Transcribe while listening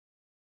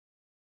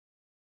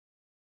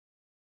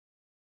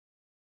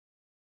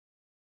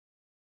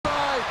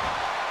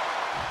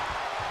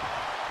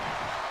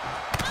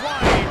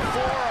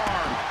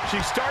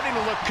She's starting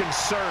to look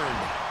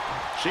concerned.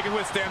 She can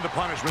withstand the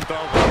punishment,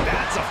 though.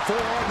 That's a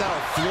forearm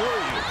that'll floor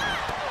you.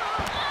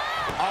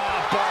 Oh,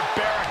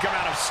 barbaric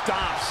amount of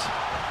stomps.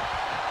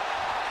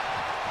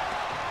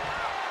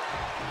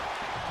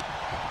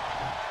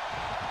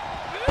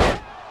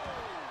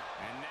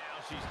 And now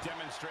she's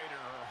demonstrated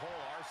her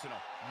whole arsenal.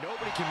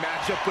 Nobody can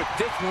match up with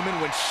this woman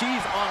when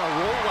she's on a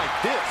roll like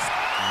this.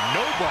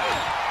 Nobody.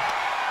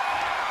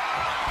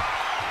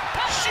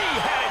 She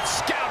had it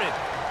scouted.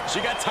 She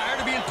got tired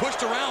of being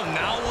pushed around.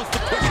 Now wants to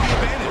push the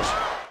advantage.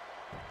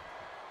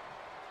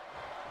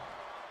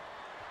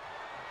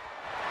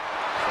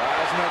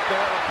 Rising up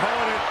their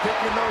opponent,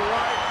 picking the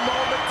right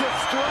moment to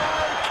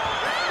strike.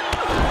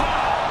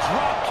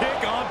 Drop kick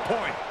on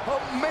point.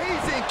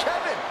 Amazing,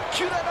 Kevin.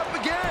 Cue that up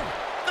again.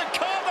 The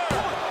cover.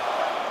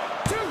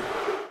 2,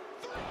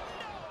 3,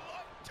 no,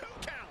 2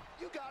 count.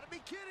 You gotta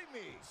be kidding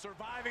me.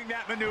 Surviving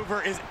that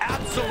maneuver is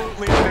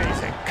absolutely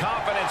amazing.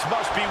 Confidence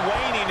must be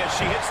waning as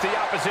she hits the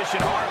opposition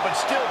hard, but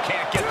still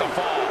can't get the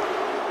fall.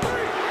 3,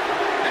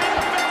 and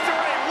a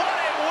victory. What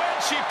a win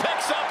she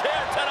picks up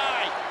here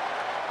tonight.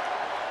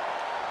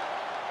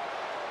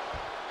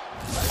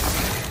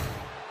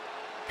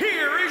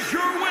 Here is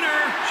your winner.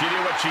 She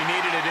did what she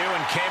needed to do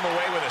and came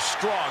away with a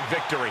strong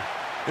victory.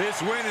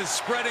 This win is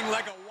spreading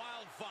like a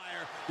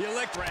wildfire. The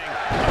electric A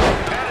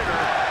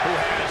competitor who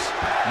has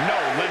no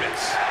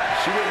limits.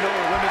 She wouldn't know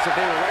her limits if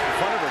they were right in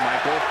front of her,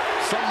 Michael.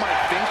 Some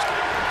might think.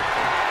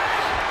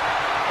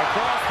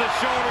 across the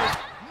shoulders.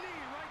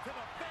 Knee right to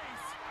the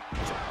face.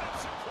 German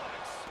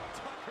suplex.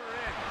 Tuck her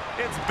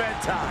in. It's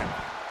bedtime.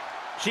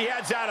 She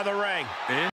heads out of the ring.